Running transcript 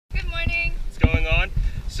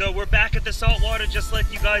So we're back at the saltwater just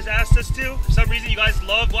like you guys asked us to. For some reason you guys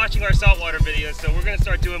love watching our saltwater videos, so we're gonna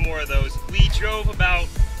start doing more of those. We drove about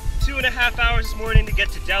 2.5 hours this morning to get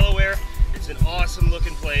to Delaware. It's an awesome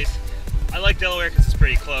looking place. I like Delaware because it's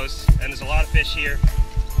pretty close and there's a lot of fish here.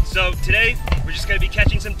 So today we're just gonna be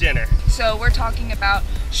catching some dinner. So we're talking about,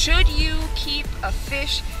 should you keep a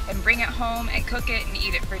fish and bring it home and cook it and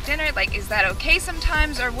eat it for dinner? Like, is that okay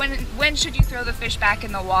sometimes? Or when should you throw the fish back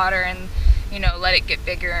in the water and, you know, let it get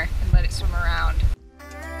bigger and let it swim around?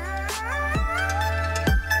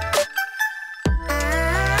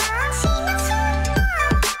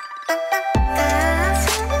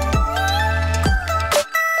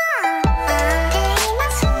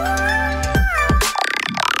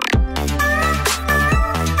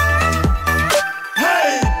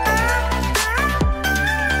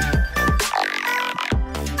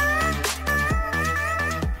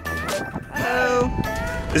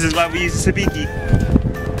 This is why we use sabiki.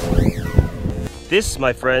 This,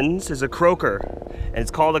 my friends, is a croaker. And it's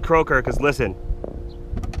called a croaker because listen.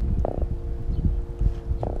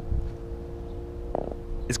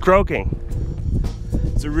 It's croaking.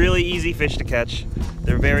 It's a really easy fish to catch.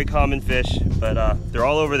 They're very common fish, but they're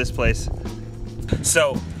all over this place.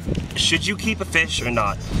 So, should you keep a fish or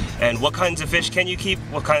not? And what kinds of fish can you keep?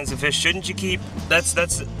 What kinds of fish shouldn't you keep? That's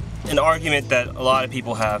an argument that a lot of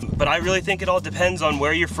people have, but I really think it all depends on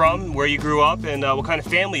where you're from, where you grew up, and what kind of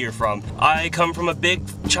family you're from. I come from a big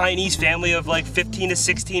Chinese family of like 15 to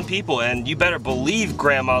 16 people, and you better believe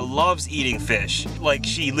Grandma loves eating fish. Like,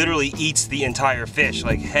 she literally eats the entire fish,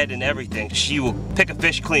 like head and everything. She will pick a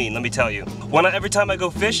fish clean, let me tell you. Every time I go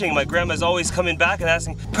fishing, my grandma's always coming back and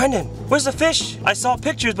asking, "Brendan, where's the fish? I saw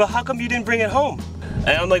pictures, but how come you didn't bring it home?"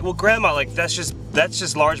 And I'm like, "Well, Grandma, like that's just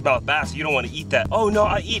largemouth bass. You don't want to eat that." "Oh no,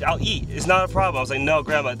 I'll eat. It's not a problem." I was like, "No,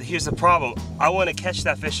 Grandma, here's the problem. I want to catch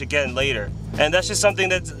that fish again later." And that's just something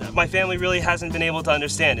that my family really hasn't been able to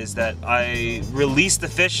understand, is that I release the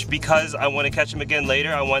fish because I want to catch them again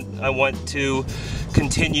later. I want to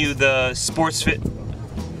continue the sports fit.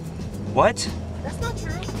 What? That's not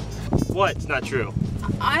true. What's not true?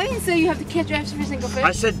 I didn't say you have to catch every single fish.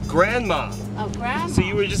 I said Grandma. Oh, Grandma. So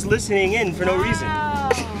you were just listening in for no reason.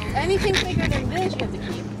 Anything bigger than this you have to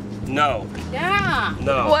keep. No. Yeah.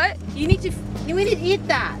 No. What? You need to eat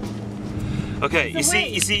that. Okay, you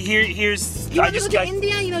see here's You want to go to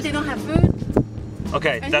India, you know they don't have food.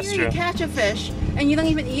 Okay, and that's here true. You catch a all and you don't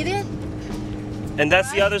even eat it. And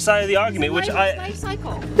that's the other side of the argument, which life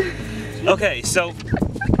cycle. Okay, so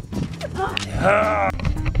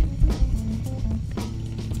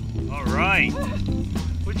all right.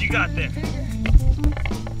 What you got there?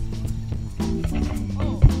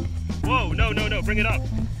 Whoa, no, bring it up.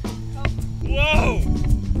 Whoa!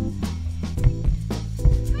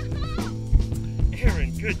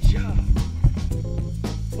 Aaron, good job.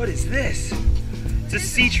 What is this? It's a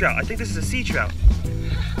sea trout. I think this is a sea trout.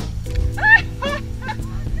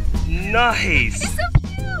 Nice. It's so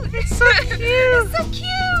cute. It's so cute. It's so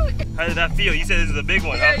cute. How did that feel? You said this is a big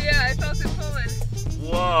one, huh? Yeah, I felt it pulling.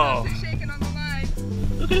 Whoa. I felt it shaking on the line.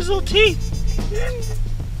 Look at his little teeth.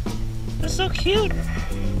 That's so cute.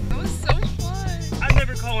 That was so fun. I've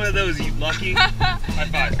never caught one of those, you lucky. High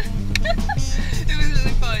five. It was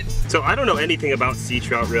really fun. So I don't know anything about sea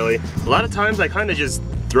trout really. A lot of times I kind of just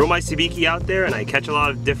throw my sabiki out there and I catch a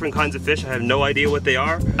lot of different kinds of fish. I have no idea what they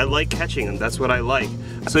are. I like catching them, that's what I like.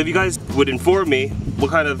 So if you guys would inform me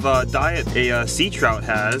what kind of diet a sea trout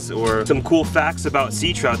has, or some cool facts about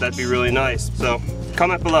sea trout, that'd be really nice. So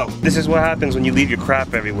comment below. This is what happens when you leave your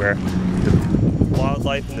crap everywhere. The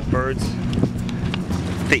wildlife and the birds,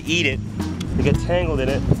 they eat it, they get tangled in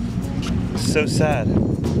it. It's so sad.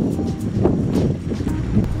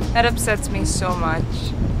 That upsets me so much.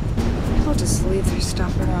 People just leave their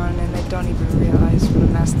stuff around and they don't even realize what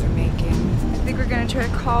a mess they're making. I think we're gonna try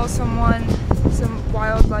to call someone, some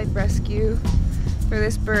wildlife rescue for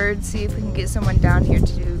this bird, see if we can get someone down here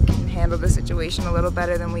can handle the situation a little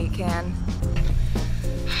better than we can.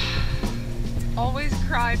 Always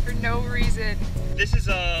cry for no reason. This is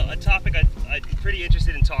a topic I'm pretty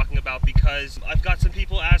interested in talking about because I've got some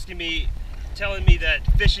people asking me, telling me that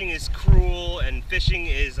fishing is cruel and fishing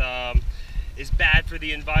is bad for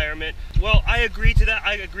the environment. Well, I agree to that.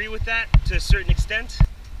 I agree with that to a certain extent.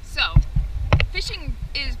 So, fishing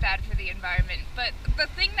is bad for the environment, but the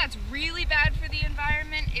thing that's really bad for the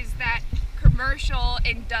environment is that commercial,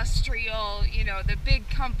 industrial, you know, the big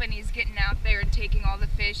companies getting out there and taking all the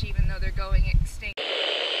fish even though they're going extinct.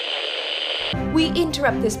 We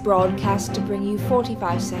interrupt this broadcast to bring you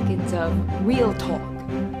 45 seconds of real talk.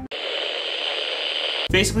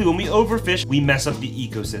 Basically, when we overfish, we mess up the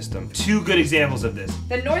ecosystem. Two good examples of this.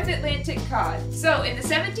 The North Atlantic cod. So in the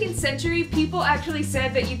 17th century, people actually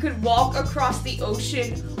said that you could walk across the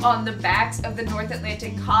ocean on the backs of the North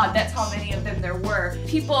Atlantic cod. That's how many of them there were.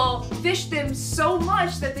 People fished them so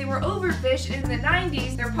much that they were overfished. In the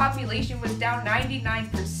 90s, their population was down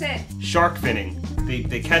 99%. Shark finning.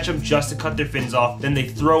 They catch them just to cut their fins off, then they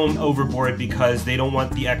throw them overboard because they don't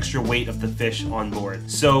want the extra weight of the fish on board.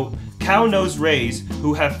 So cow-nosed rays,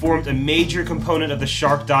 who have formed a major component of the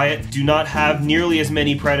shark diet, do not have nearly as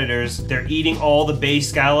many predators. They're eating all the bay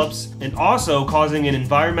scallops and also causing an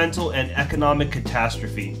environmental and economic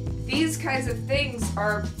catastrophe. These kinds of things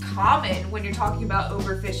are common when you're talking about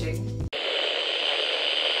overfishing.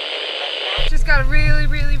 Just got a really,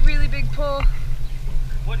 really, really big pull.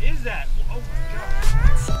 What is that? Oh my god.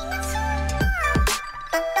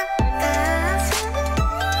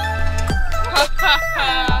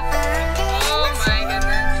 Oh my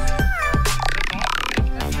goodness.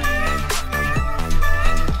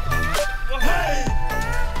 Whoa!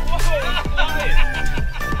 Whoa!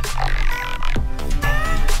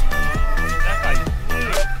 That guy flew.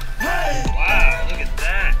 Wow, look at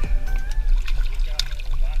that.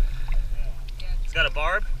 It's got a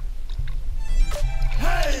barb.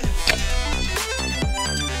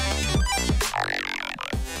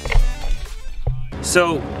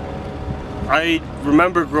 So, I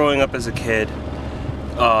remember growing up as a kid,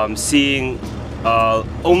 seeing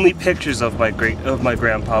only pictures of my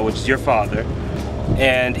grandpa, which is your father,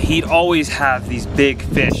 and he'd always have these big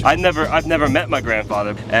fish. I've never met my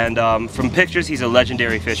grandfather, and from pictures, he's a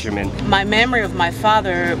legendary fisherman. My memory of my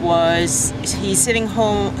father was he's sitting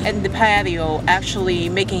home in the patio actually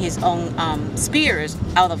making his own spears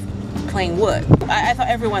out of plain wood. I thought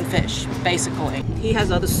everyone fished, basically. He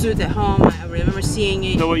has other suit at home. I remember seeing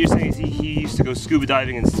it. So what you're saying is he used to go scuba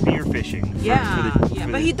diving and spear fishing.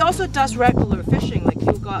 But he also does regular fishing. Like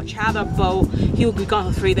he'll go out, charter a boat. He'll be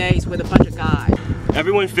gone for 3 days with a bunch of guys.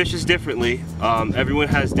 Everyone fishes differently. Everyone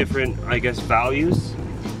has different, I guess, values.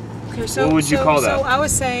 Okay, so, what would you call that? So I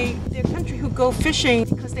would say they're a country who go fishing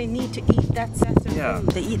because they need to eat. That's their food.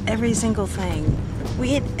 They eat every single thing.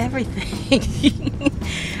 We eat everything.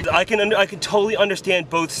 I can totally understand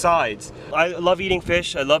both sides. I love eating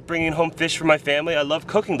fish. I love bringing home fish for my family. I love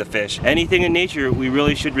cooking the fish. Anything in nature we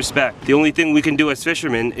really should respect. The only thing we can do as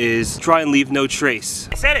fishermen is try and leave no trace.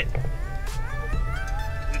 I said it.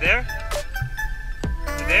 Is it there?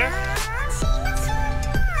 Is it there?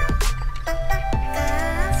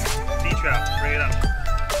 Sea trout. Bring it up.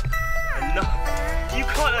 You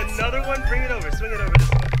caught another one? Bring it over. Swing it over this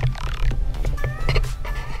way.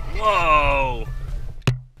 Whoa!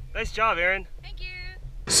 Nice job, Aaron. Thank you.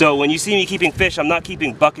 So when you see me keeping fish, I'm not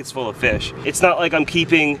keeping buckets full of fish. It's not like I'm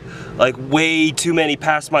keeping like way too many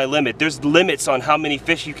past my limit. There's limits on how many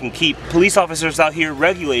fish you can keep. Police officers out here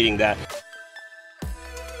regulating that.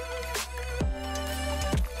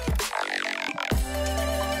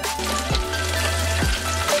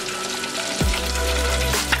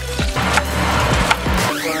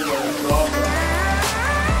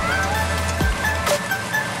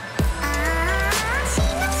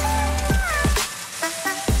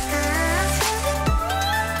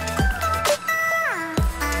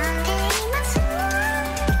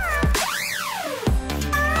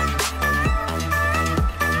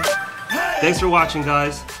 Thanks for watching,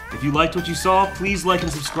 guys. If you liked what you saw, please like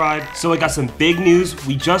and subscribe. So I got some big news.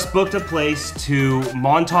 We just booked a place to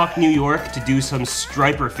Montauk, New York to do some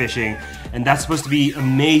striper fishing, and that's supposed to be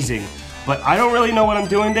amazing. But I don't really know what I'm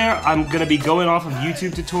doing there. I'm gonna be going off of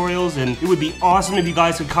YouTube tutorials, and it would be awesome if you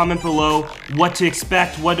guys could comment below what to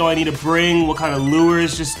expect, what do I need to bring, what kind of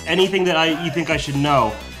lures, just anything that you think I should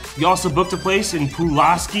know. We also booked a place in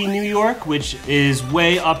Pulaski, New York, which is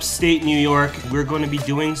way upstate New York. We're going to be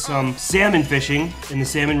doing some salmon fishing in the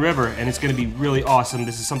Salmon River, and it's going to be really awesome.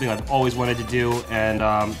 This is something I've always wanted to do, and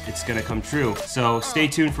it's going to come true. So stay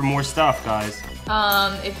tuned for more stuff, guys.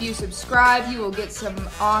 If you subscribe, you will get some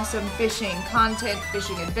awesome fishing content,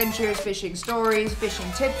 fishing adventures, fishing stories,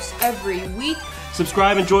 fishing tips every week.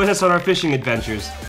 Subscribe and join us on our fishing adventures.